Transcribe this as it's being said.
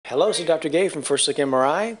Hello, this is Dr. Gay from First Look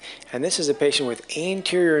MRI, and this is a patient with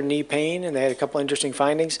anterior knee pain, and they had a couple interesting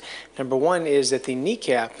findings. Number one is that the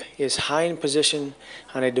kneecap is high in position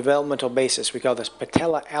on a developmental basis. We call this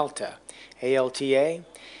patella alta, A-L-T-A,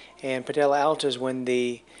 and patella alta is when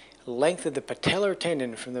the length of the patellar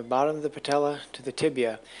tendon from the bottom of the patella to the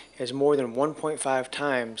tibia is more than 1.5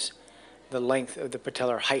 times the length of the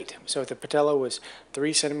patellar height. So if the patella was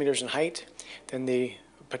 3 centimeters in height, then the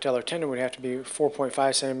patellar tendon would have to be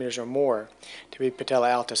 4.5 centimeters or more to be patella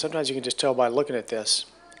alta. Sometimes you can just tell by looking at this.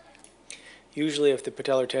 Usually if the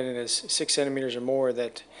patellar tendon is 6 centimeters or more,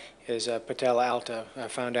 that is patella alta, I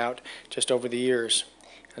found out just over the years.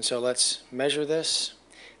 And so let's measure this.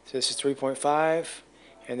 So this is 3.5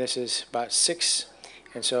 and this is about 6,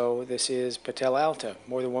 and so this is patella alta,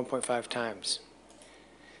 more than 1.5 times.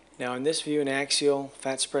 Now in this view, in axial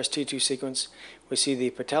fat suppressed T2 sequence, we see the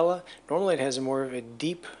patella. Normally it has more of a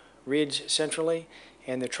deep ridge centrally,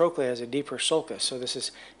 and the trochlea has a deeper sulcus. So this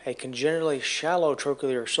is a congenitally shallow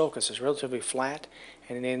trochlear sulcus. It's relatively flat,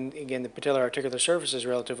 and then again the patellar articular surface is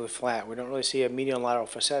relatively flat. We don't really see a medial and lateral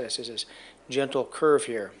facetus. There's this gentle curve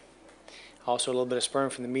here. Also a little bit of sperm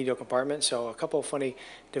from the medial compartment, so a couple of funny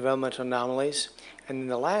developmental anomalies. And then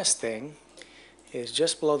the last thing is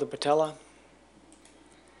just below the patella.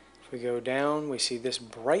 If we go down, we see this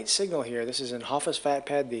bright signal here. This is in Hoffa's fat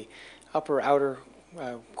pad, the upper outer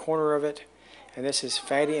corner of it, and this is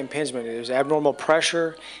fatty impingement. There's abnormal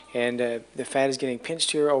pressure, and the fat is getting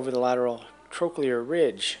pinched here over the lateral trochlear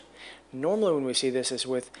ridge. Normally when we see this is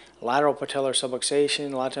with lateral patellar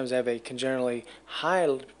subluxation. A lot of times they have a congenitally high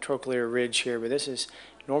trochlear ridge here, but this is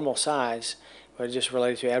normal size, but it's just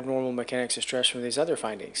related to abnormal mechanics of stress from these other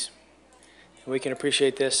findings. And we can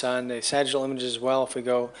appreciate this on the sagittal images as well. If we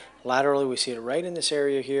go laterally, we see it right in this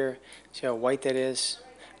area here. See how white that is?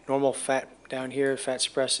 Normal fat down here, fat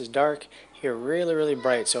suppressed is dark. Here really, really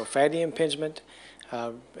bright. So fatty impingement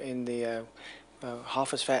in the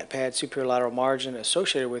Hoffa's fat pad superior lateral margin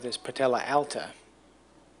associated with this patella alta.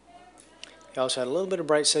 You also had a little bit of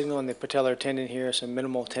bright signal in the patellar tendon here, some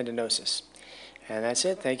minimal tendinosis. And that's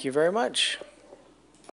it. Thank you very much.